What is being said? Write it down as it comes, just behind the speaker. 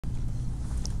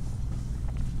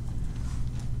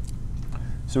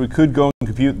So we could go and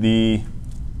compute the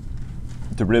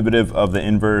derivative of the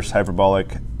inverse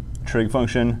hyperbolic trig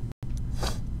function.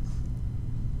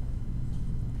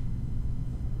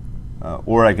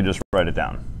 Or I could just write it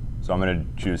down. So I'm going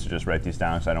to choose to just write these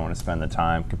down because I don't want to spend the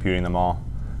time computing them all.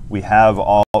 We have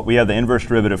the inverse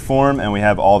derivative form, and we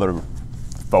have all the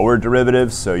forward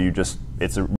derivatives. So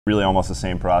it's really almost the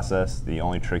same process. The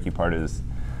only tricky part is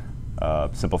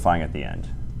simplifying at the end.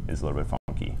 Is a little bit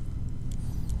funky.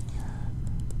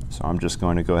 So I'm just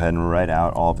going to go ahead and write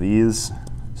out all these.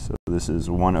 So this is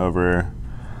 1 over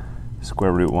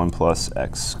square root 1 plus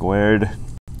x squared.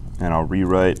 And I'll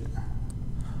rewrite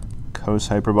cos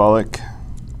hyperbolic.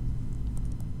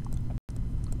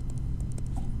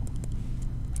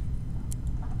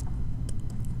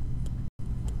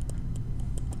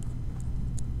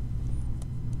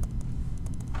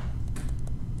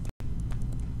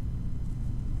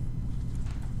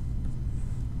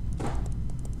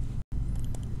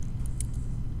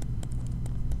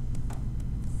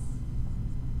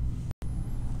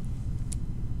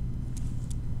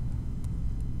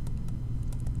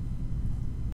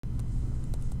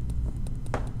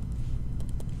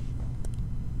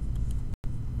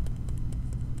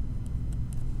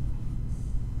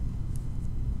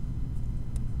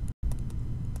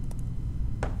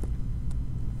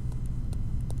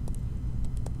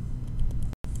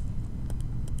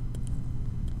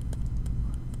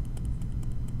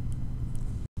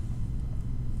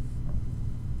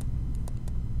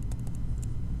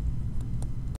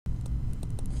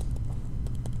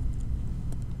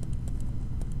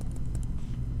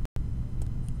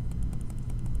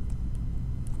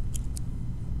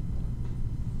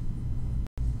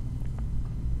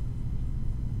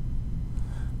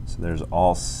 So there's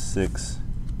all 6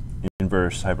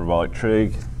 inverse hyperbolic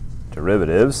trig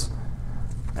derivatives.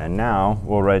 And now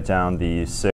we'll write down the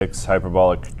 6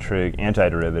 hyperbolic trig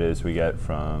antiderivatives we get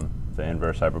from the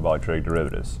inverse hyperbolic trig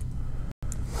derivatives.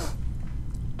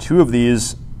 2 of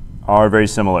these are very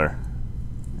similar,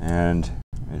 and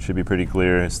it should be pretty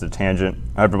clear. It's the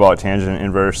hyperbolic tangent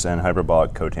inverse and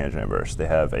hyperbolic cotangent inverse. They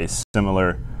have a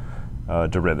similar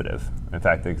derivative. In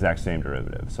fact, the exact same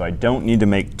derivative. So I don't need to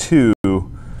make 2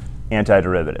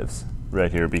 antiderivatives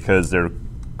right here because they're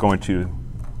going to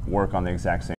work on the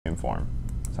exact same form.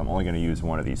 So I'm only going to use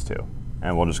one of these 2.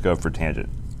 And we'll just go for tangent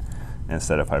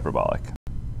instead of hyperbolic.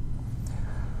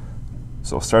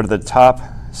 So we'll start at the top,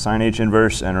 sine h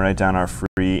inverse, and write down our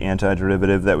free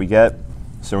antiderivative that we get.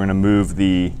 So we're going to move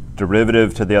the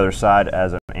derivative to the other side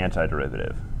as an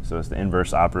antiderivative. So it's the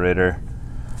inverse operator.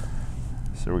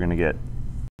 So we're going to get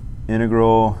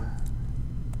integral,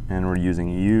 and we're using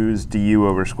u's, du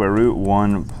over square root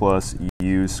 1 plus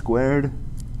u squared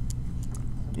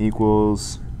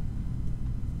equals,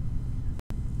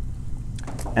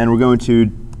 and we're going to,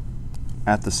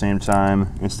 at the same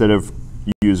time, instead of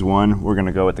use 1, we're going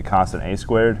to go with the constant a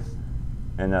squared,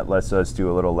 and that lets us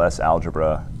do a little less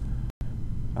algebra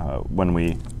when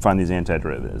we find these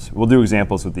antiderivatives. We'll do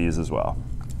examples with these as well.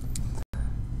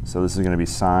 So this is going to be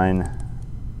sine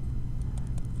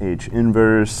h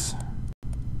inverse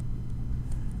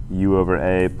u over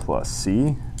a plus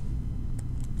c.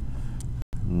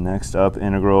 Next up,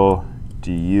 integral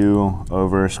du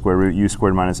over square root u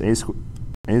squared minus a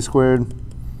squared.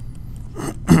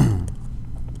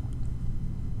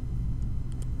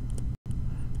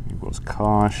 Equals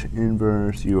cosh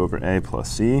inverse u over a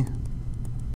plus c.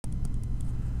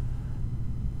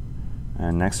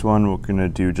 And next one, we're going to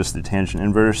do just the tangent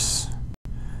inverse.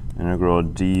 Integral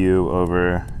du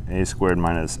over a squared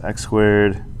minus x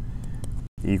squared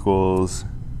equals,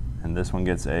 and this one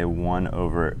gets a 1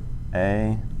 over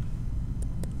a,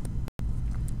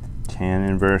 tan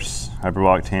inverse,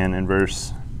 hyperbolic tan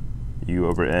inverse, u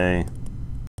over a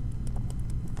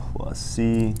plus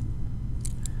c.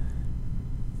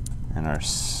 And our,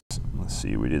 let's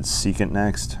see, we did secant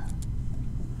next.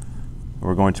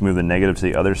 We're going to move the negative to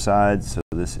the other side, so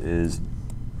this is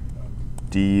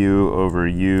du over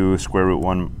u square root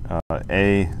 1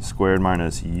 a squared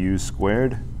minus u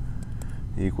squared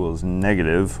equals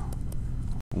negative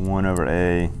 1 over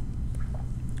a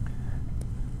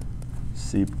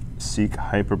sec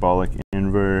hyperbolic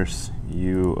inverse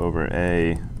u over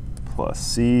a plus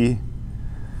c.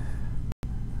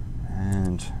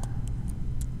 And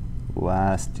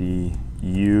last,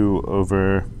 du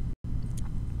over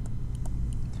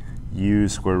u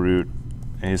square root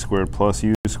a squared plus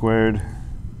u squared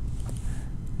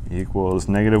equals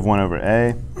negative 1 over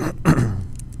a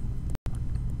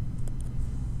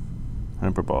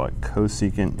hyperbolic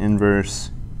cosecant inverse,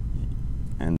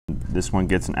 and this one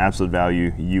gets an absolute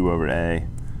value u over a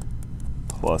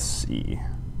plus c.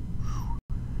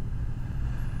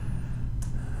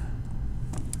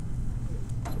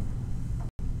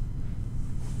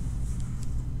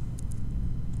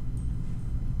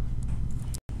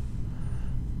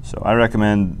 So I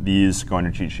recommend these go on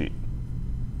your cheat sheet,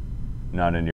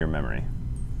 not into your memory.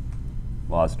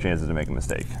 Lots of chances to make a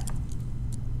mistake.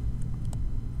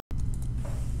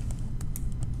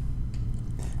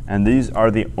 And these are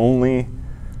the only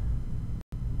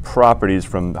properties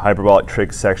from the hyperbolic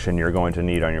trig section you're going to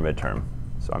need on your midterm.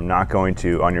 So I'm not going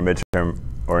to, on your midterm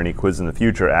or any quiz in the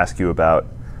future, ask you about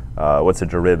what's a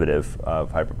derivative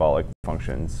of hyperbolic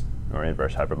functions or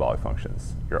inverse hyperbolic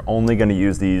functions. You're only going to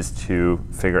use these to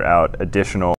figure out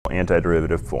additional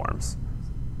antiderivative forms.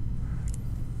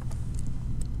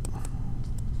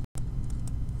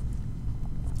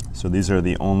 So these are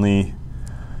the only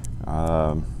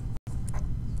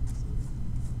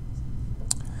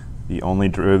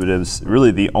derivatives,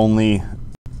 really the only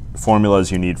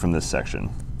formulas you need from this section.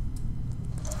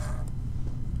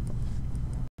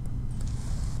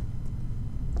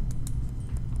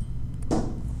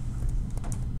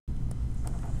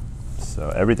 So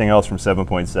everything else from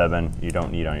 7.7 you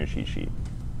don't need on your cheat sheet.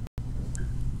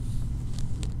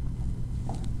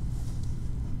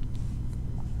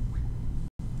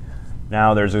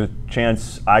 Now there's a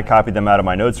chance I copied them out of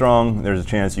my notes wrong. There's a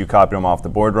chance you copied them off the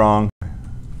board wrong.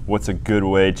 What's a good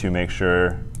way to make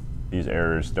sure these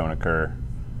errors don't occur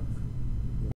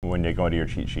when they go into your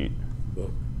cheat sheet?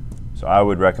 Book. So I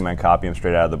would recommend copying them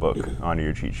straight out of the book onto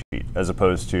your cheat sheet, as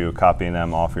opposed to copying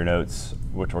them off your notes,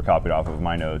 which were copied off of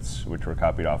my notes, which were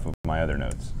copied off of my other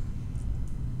notes.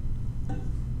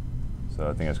 So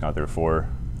I think it's gone through 4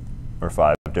 or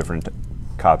 5 different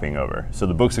copying over. So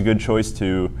the book's a good choice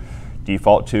to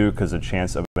default to because the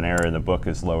chance of an error in the book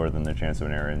is lower than the chance of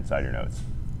an error inside your notes.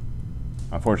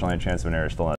 Unfortunately, the chance of an error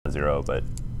is still not 0, but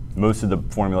most of the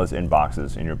formulas in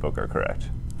boxes in your book are correct.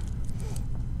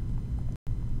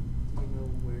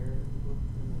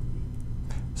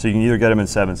 So you can either get them in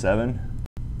 7.7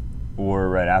 or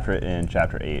right after it in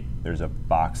chapter 8. There's a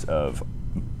box of,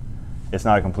 it's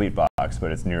not a complete box,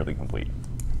 but it's nearly complete.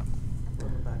 On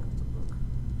the back of the book.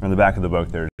 On the back of the book,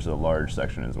 there's a large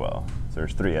section as well. So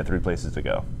there's 3 places to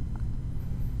go.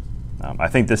 I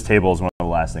think this table is one of the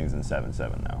last things in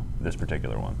 7.7 though, this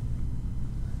particular one.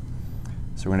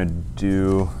 So we're going to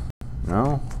do,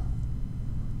 no?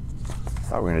 I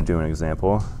thought we were going to do an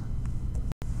example.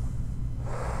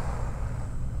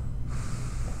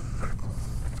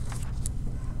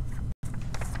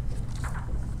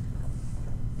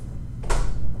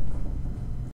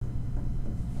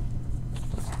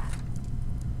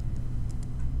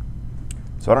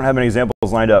 So I don't have any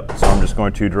examples lined up, so I'm just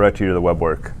going to direct you to the web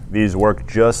work. These work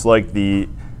just like the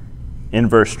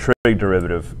inverse trig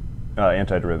derivative,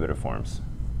 antiderivative forms.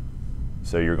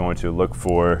 So you're going to look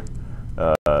for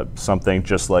something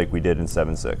just like we did in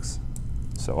 7.6.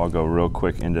 So I'll go real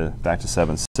quick back to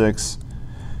 7.6.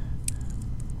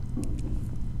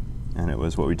 And it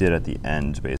was what we did at the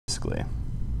end, basically.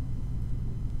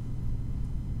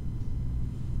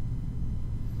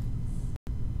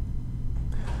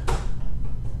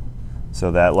 So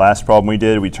that last problem we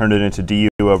did, we turned it into du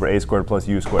over a squared plus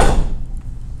u squared.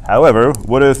 However,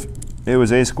 what if it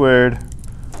was a squared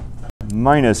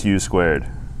minus u squared?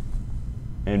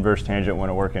 Inverse tangent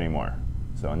wouldn't work anymore.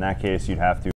 So in that case, you'd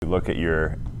have to look at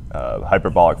your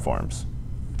hyperbolic forms.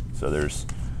 So there's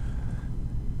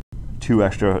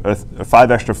 5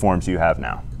 extra forms you have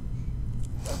now.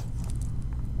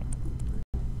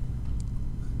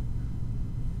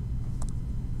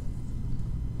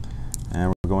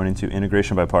 And we're going into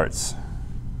integration by parts.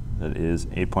 That is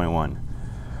 8.1.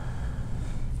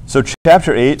 So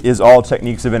chapter 8 is all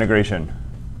techniques of integration.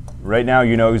 Right now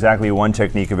you know exactly one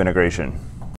technique of integration.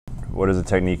 What is a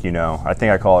technique you know? I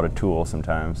think I call it a tool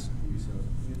sometimes.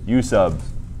 U-sub.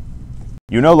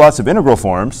 You know lots of integral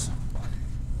forms.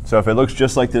 So if it looks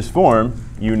just like this form,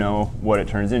 you know what it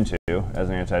turns into as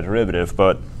an antiderivative,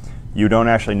 but you don't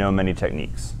actually know many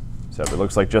techniques. So if it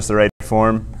looks like just the right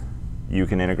form, you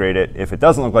can integrate it. If it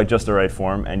doesn't look like just the right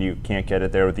form and you can't get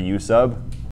it there with the u-sub,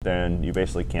 then you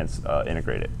basically can't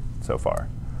integrate it so far.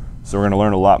 So we're going to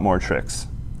learn a lot more tricks.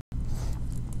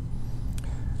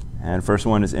 And first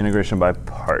one is integration by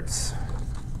parts.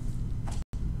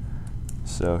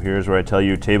 So here's where I tell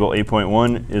you table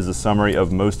 8.1 is a summary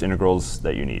of most integrals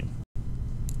that you need.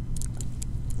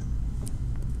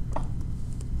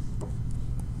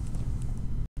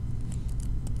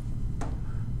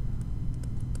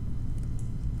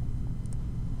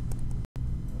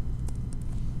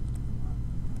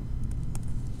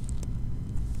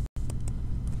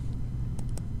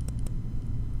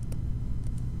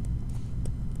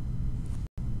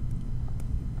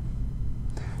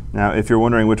 Now, if you're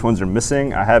wondering which ones are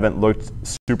missing, I haven't looked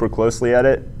super closely at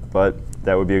it, but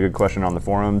that would be a good question on the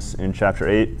forums in chapter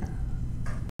 8.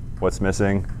 What's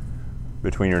missing?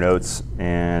 between your notes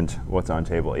and what's on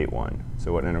table 8.1.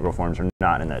 So what integral forms are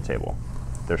not in that table.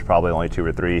 There's probably only 2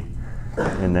 or 3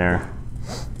 in there.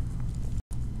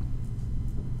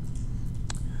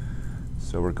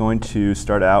 So we're going to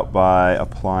start out by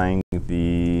applying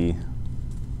the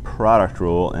product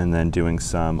rule and then doing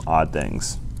some odd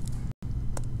things.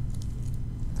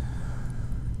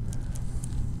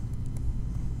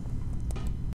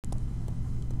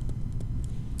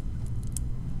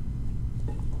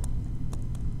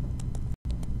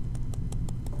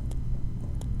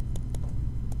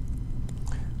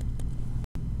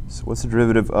 So what's the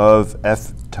derivative of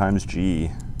f times g?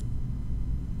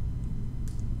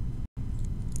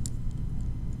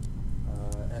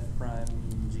 F prime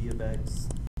g of x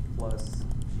plus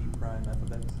g prime f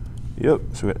of x. Yep,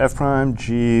 so we got f prime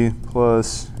g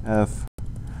plus f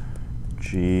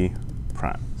g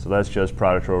prime. So that's just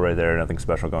product rule right there, nothing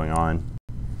special going on.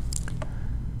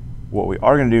 What we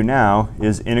are going to do now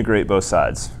is integrate both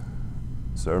sides.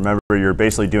 So remember, you're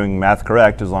basically doing math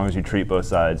correct as long as you treat both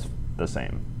sides the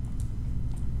same.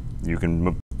 You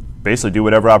can basically do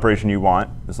whatever operation you want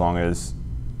as long as,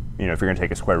 if you're going to take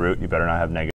a square root, you better not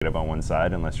have negative on one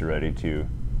side unless you're ready to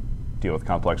deal with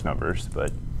complex numbers.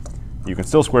 But you can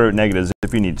still square root negatives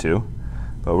if you need to.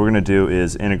 But what we're going to do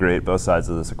is integrate both sides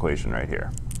of this equation right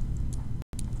here.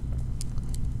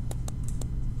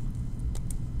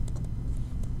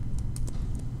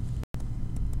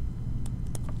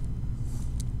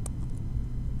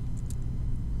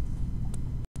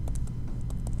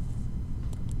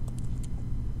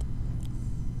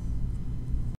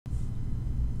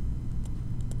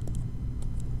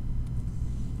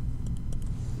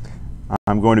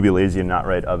 I'm going to be lazy and not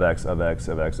write of x, of x,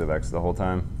 of x, of x the whole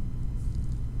time.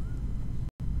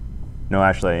 No,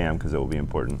 actually I am, because it will be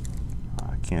important.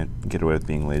 I can't get away with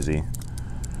being lazy.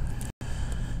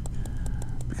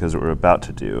 Because what we're about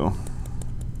to do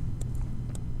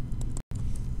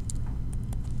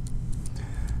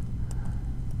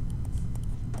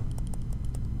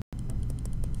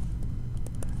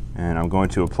and I'm going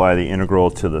to apply the integral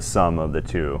to the sum of the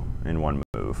two in one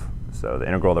move. So the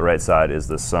integral on the right side is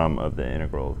the sum of the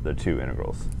integral, the two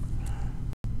integrals.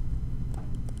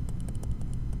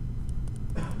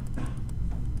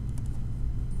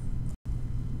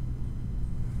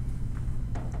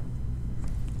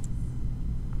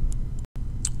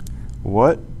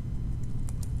 What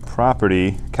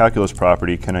property, calculus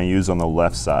property, can I use on the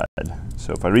left side?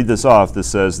 So if I read this off, this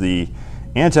says the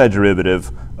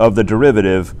antiderivative of the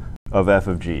derivative of f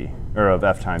of g, or of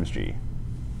f times g.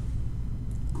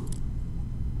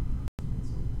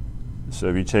 So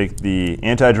if you take the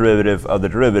antiderivative of the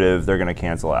derivative, they're going to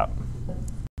cancel out.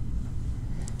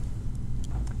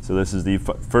 So this is the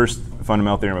first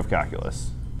fundamental theorem of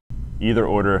calculus. Either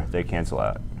order, they cancel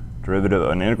out. Derivative of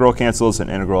an integral cancels,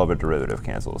 and integral of a derivative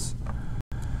cancels.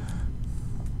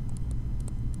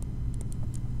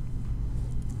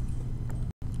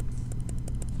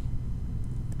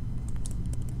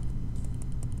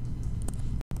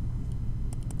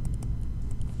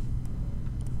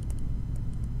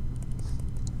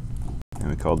 And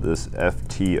we called this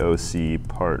FTOC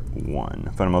part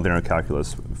 1, fundamental theorem of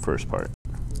calculus, first part.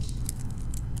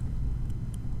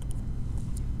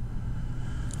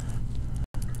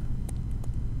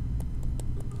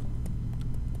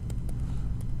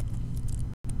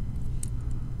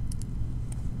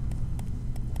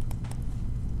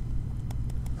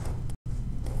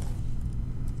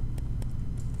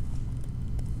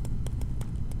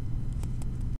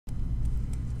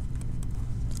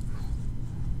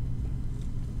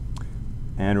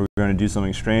 And we're going to do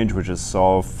something strange, which is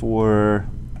solve for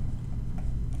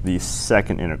the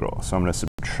second integral. So I'm going to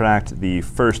subtract the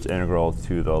first integral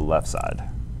to the left side.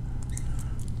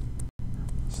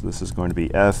 So this is going to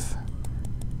be f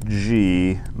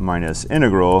g minus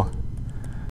integral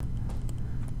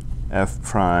f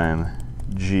prime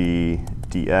g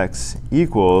dx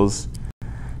equals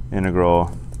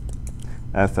integral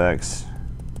fx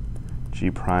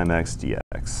g prime x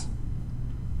dx.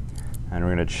 And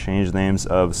we're going to change names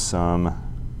of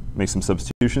make some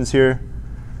substitutions here.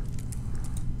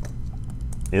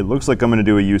 It looks like I'm going to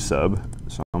do a u sub.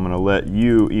 So I'm going to let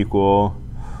u equal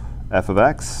f of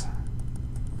x.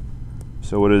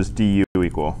 So what does du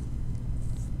equal?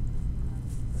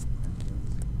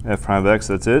 F prime of x,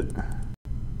 that's it?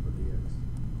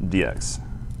 Dx.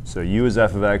 So u is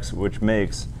f of x, which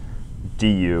makes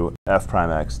du f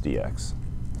prime x dx.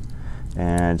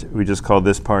 And we just call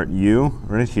this part u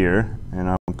right here. And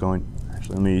I'm going,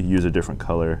 actually, let me use a different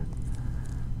color.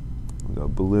 We'll go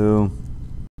blue.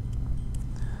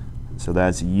 So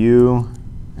that's u,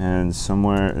 and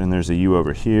there's a u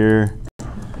over here.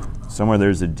 So Somewhere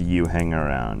there's a du hanging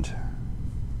around.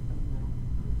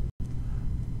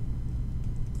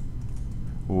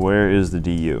 Where is the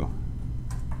du?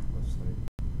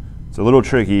 It's a little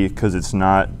tricky because it's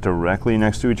not directly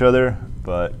next to each other,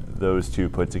 but those two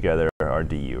put together are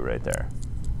du right there.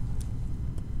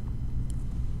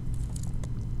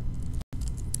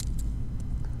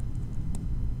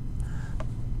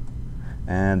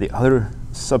 And the other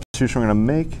substitution we're going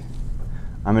to make,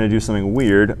 I'm going to do something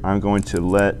weird. I'm going to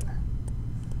let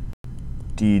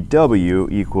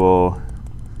dw equal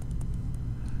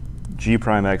g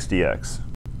prime x dx.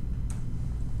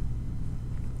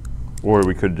 Or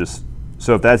we could just,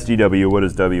 so if that's dw, what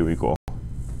does w equal?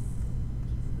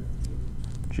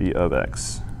 G of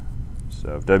x.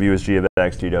 So if w is g of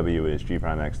x, dw is g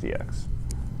prime x dx.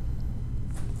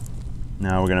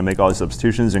 Now we're going to make all the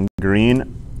substitutions. In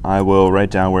green, I will write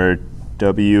down where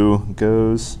w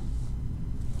goes.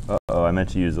 Uh-oh, I meant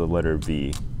to use the letter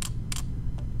v.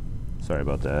 Sorry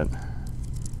about that.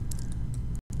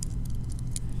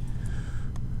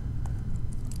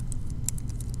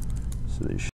 So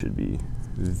they should be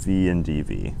v and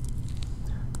dv.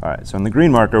 All right, so on the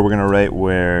green marker, we're going to write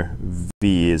where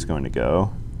v is going to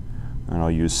go. And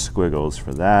I'll use squiggles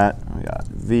for that. We got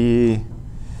v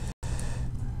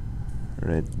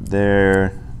right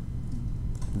there,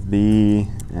 v,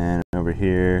 and over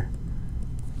here,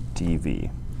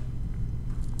 dv.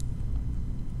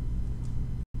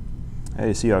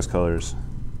 Hey, Seahawks colors.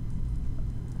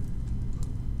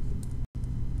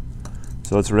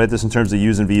 So let's write this in terms of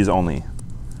u's and v's only.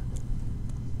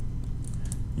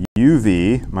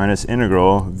 uv minus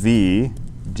integral v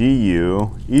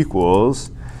du equals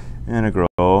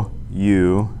integral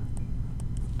u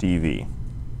dv.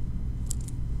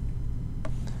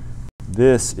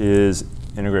 This is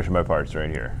integration by parts right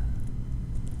here.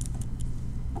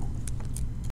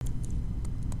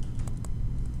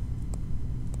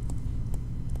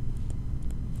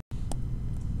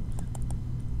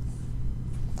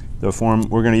 The form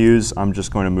we're going to use, I'm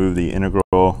just going to move the integral.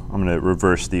 I'm going to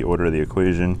reverse the order of the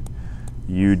equation.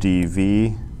 U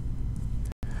dv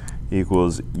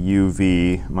equals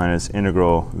uv minus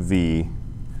integral v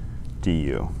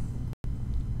du.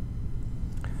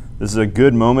 This is a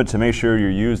good moment to make sure your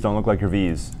u's don't look like your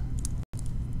v's.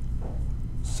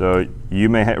 So you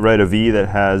may write a v that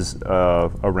has a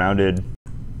rounded,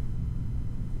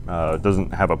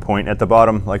 doesn't have a point at the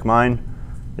bottom like mine.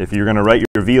 If you're going to write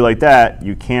your v like that,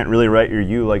 you can't really write your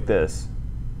u like this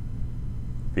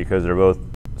because they're both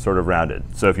sort of rounded.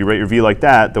 So if you write your v like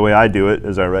that, the way I do it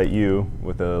is I write u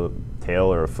with a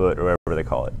tail or a foot or whatever they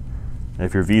call it. And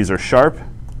if your v's are sharp,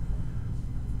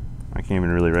 I can't even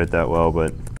really write that well,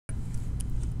 but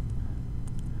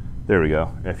there we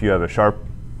go. If you have a sharp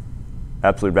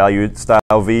absolute value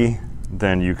style v,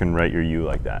 then you can write your u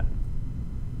like that.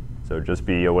 So just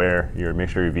be aware, make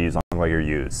sure your v's look like your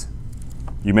u's.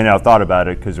 You may not have thought about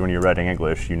it because when you're writing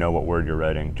English, you know what word you're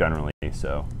writing generally,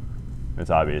 so it's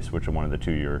obvious which one of the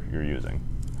two you're using.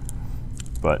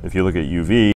 But if you look at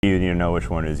uv, you need to know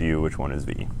which one is u, which one is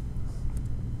v.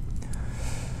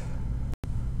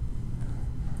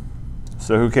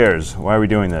 So who cares? Why are we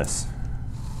doing this?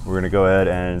 We're going to go ahead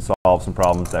and solve some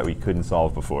problems that we couldn't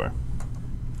solve before.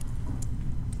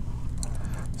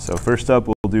 So first up,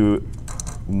 we'll do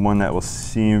one that will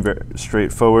seem very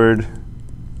straightforward.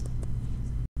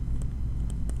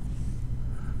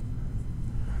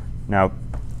 Now,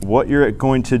 what you're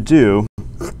going to do,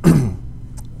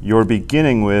 you're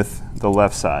beginning with the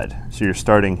left side. So you're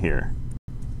starting here.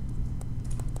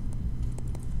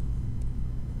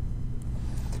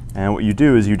 And what you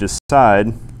do is you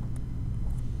decide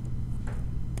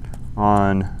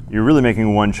on, you're really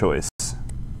making one choice.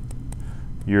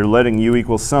 You're letting u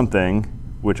equal something,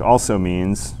 which also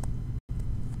means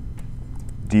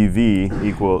dv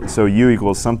equal, so u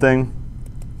equals something,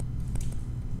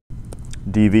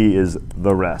 dv is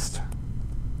the rest.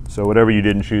 So whatever you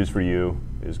didn't choose for u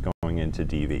is going into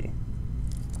dv.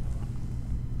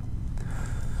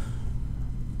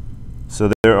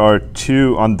 So there are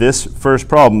two, on this first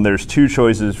problem, there's two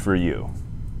choices for u.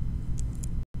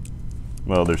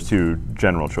 Well, there's two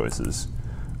general choices.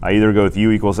 I either go with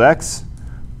u equals x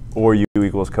or u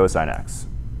equals cosine x.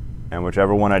 And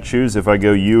whichever one I choose, if I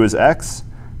go u is x,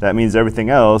 that means everything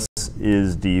else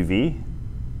is dv.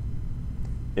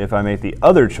 If I make the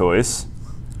other choice,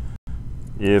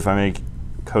 if I make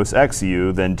cos x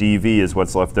u, then dv is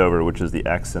what's left over, which is the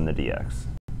x and the dx.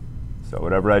 So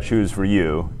whatever I choose for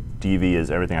u, dv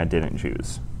is everything I didn't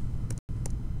choose.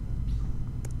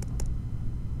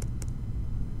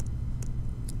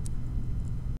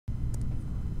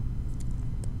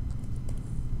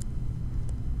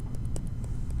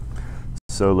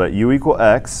 So let u equal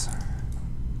x,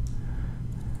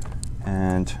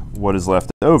 and what is left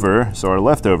over, so our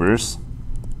leftovers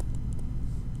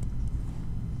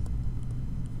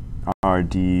are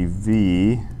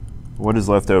dv. What is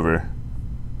left over?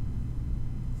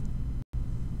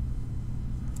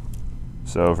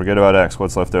 So forget about x.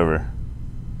 What's left over?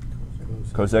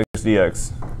 Cos x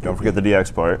dx. Don't forget the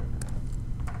dx part.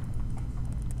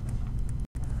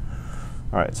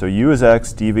 All right, so u is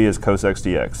x, dv is cos x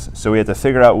dx. So we have to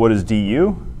figure out what is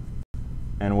du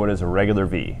and what is a regular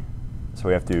v. So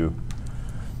we have to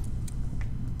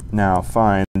now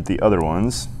find the other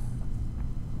ones.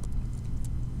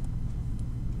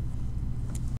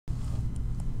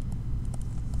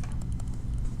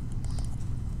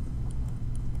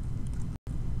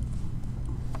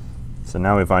 So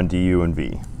now we find du and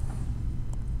v.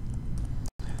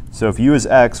 So if u is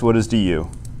x, what is du?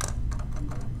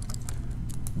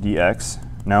 dx.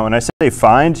 Now when I say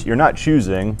find, you're not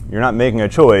choosing, you're not making a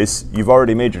choice, you've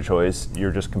already made your choice, you're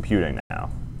just computing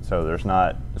now. So it's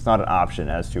not an option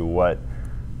as to what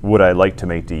would I like to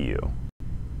make du.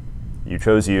 You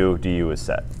chose u, du is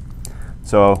set.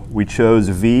 So we chose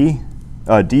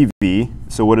dv,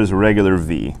 so what is regular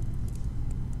v?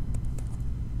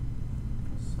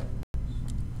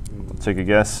 Take a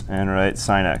guess and write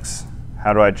sine x.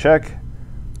 How do I check?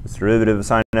 The derivative of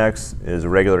sine x is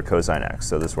regular cosine x,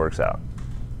 so this works out.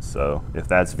 So if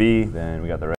that's v, then we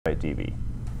got the right dv.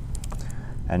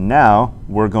 And now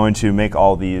we're going to make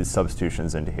all these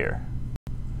substitutions into here.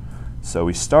 So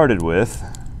we started with,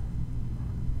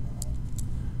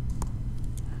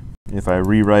 if I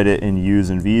rewrite it in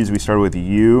u's and v's, we started with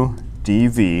u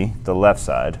dv, the left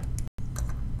side.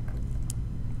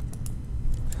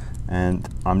 And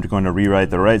I'm going to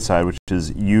rewrite the right side, which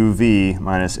is uv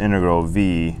minus integral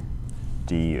v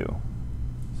du.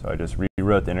 So I just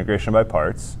rewrote the integration by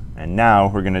parts. And now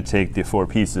we're going to take the four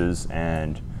pieces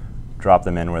and drop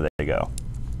them in where they go.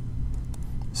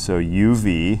 So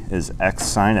uv is x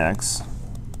sine x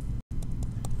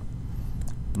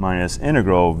minus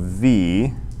integral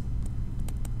v,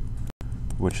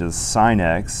 which is sine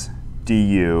x,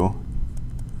 du,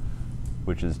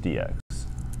 which is dx.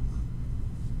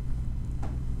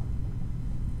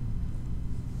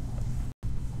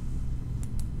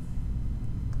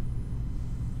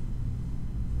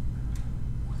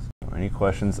 Any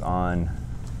questions on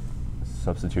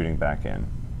substituting back in?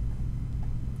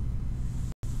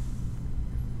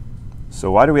 So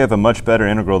why do we have a much better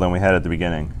integral than we had at the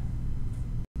beginning?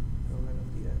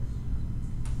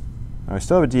 We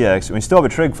still have a dx, and we still have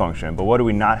a trig function, but what do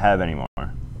we not have anymore?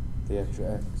 The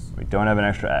extra x. We don't have an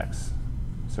extra x.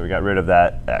 So we got rid of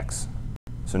that x.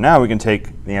 So now we can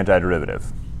take the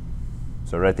antiderivative.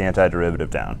 So write the antiderivative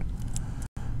down.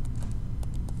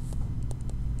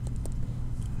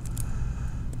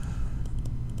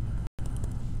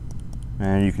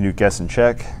 And you can do guess and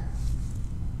check.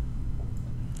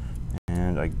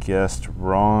 And I guessed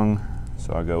wrong,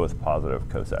 so I'll go with positive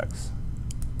cos x.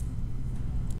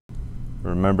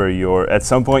 Remember, at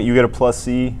some point you get a plus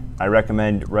c. I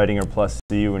recommend writing your plus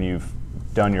c when you've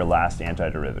done your last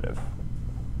antiderivative.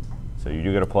 So you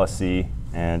do get a plus c,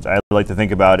 and I like to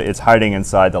think about it, it's hiding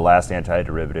inside the last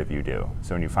antiderivative you do.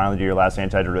 So when you finally do your last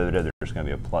antiderivative, there's going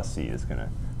to be a plus c that's going to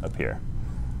appear.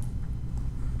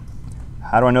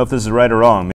 How do I know if this is right or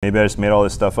wrong? Maybe I just made all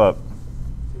this stuff up.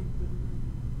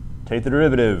 Take the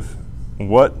derivative.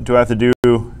 What do I have to do?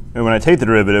 And when I take the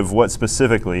derivative, what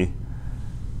specifically?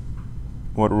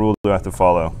 What rule do I have to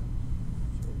follow?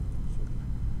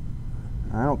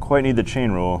 I don't quite need the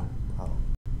chain rule.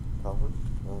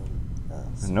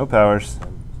 No powers.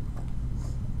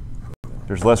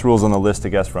 There's less rules on the list to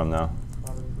guess from, though.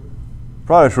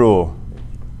 Product rule.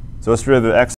 So what's the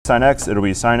derivative of x sine x? It'll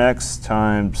be sine x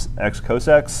times x cos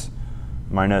x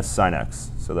minus sine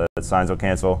x. So that sines will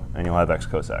cancel, and you'll have x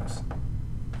cos x.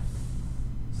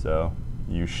 So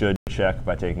you should check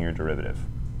by taking your derivative.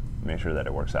 Make sure that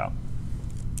it works out.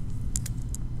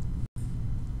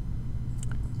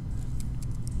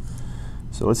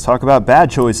 So let's talk about bad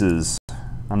choices.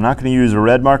 I'm not going to use a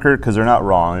red marker because they're not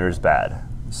wrong, they're just bad.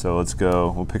 So let's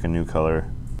go, we'll pick a new color.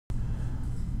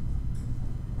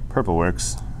 Purple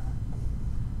works.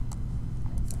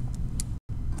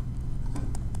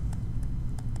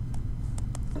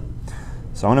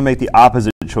 So I'm going to make the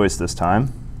opposite choice this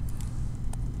time.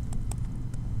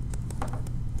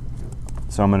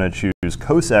 So I'm going to choose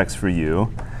cos x for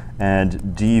u, and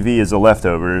dv is the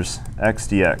leftovers, x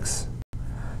dx.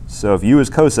 So if u is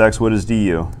cos x, what is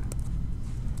du?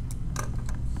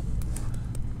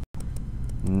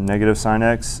 Negative sine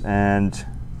x, and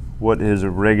what is a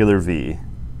regular v?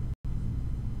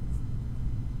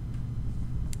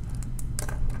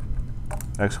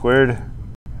 x squared,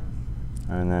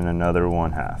 and then another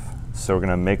 1/2. So we're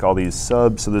going to make all these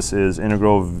subs. So this is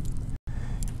integral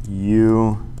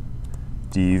u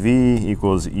dv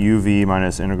equals uv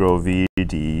minus integral v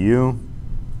du.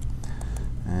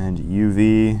 And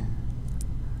uv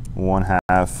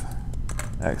 1/2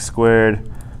 x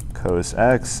squared cos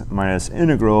x minus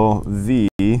integral v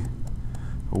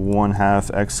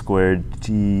 1/2 x squared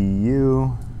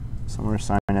du. Somewhere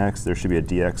sine x, there should be a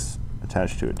dx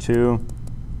attached to it too.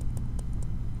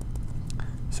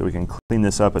 So we can clean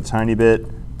this up a tiny bit.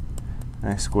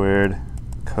 X squared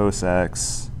cos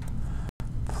x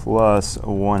plus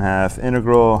 1/2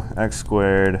 integral x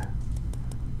squared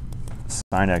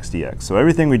sine x dx. So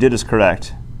everything we did is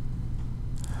correct.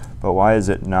 But why is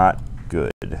it not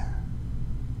good?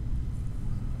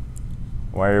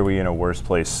 Why are we in a worse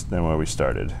place than where we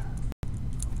started?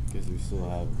 Because we still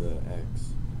have the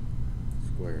x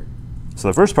squared. So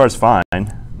the first part's fine.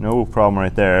 No problem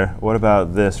right there. What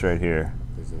about this right here?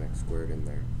 There's an x squared in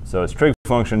there. So it's trig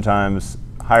function times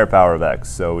higher power of x.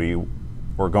 So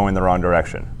we're going the wrong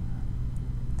direction.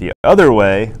 The other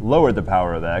way lowered the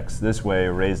power of x. This way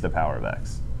raised the power of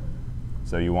x.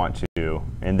 So you want to,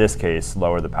 in this case,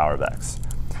 lower the power of x.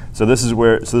 So this is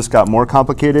where, so this got more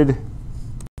complicated.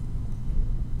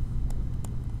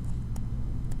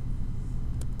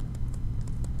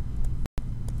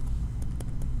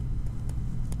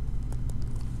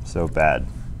 So bad.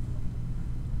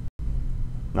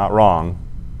 Not wrong.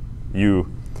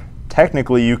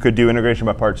 Technically you could do integration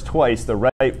by parts twice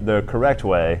the correct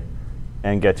way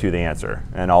and get to the answer,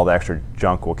 and all the extra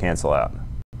junk will cancel out,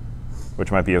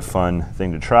 which might be a fun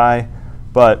thing to try.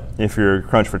 But if you're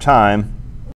crunched for time,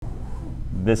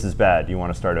 this is bad. You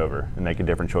want to start over and make a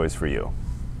different choice for you.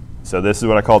 So this is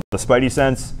what I call the Spidey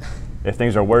sense. If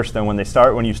things are worse than when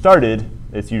you started,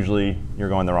 it's usually you're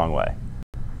going the wrong way.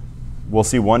 We'll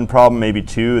see one problem, maybe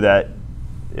two, that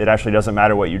it actually doesn't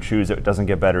matter what you choose. It doesn't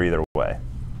get better either way.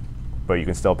 But you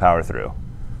can still power through.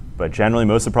 But generally,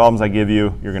 most of the problems I give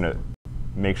you, you're going to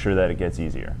make sure that it gets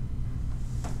easier.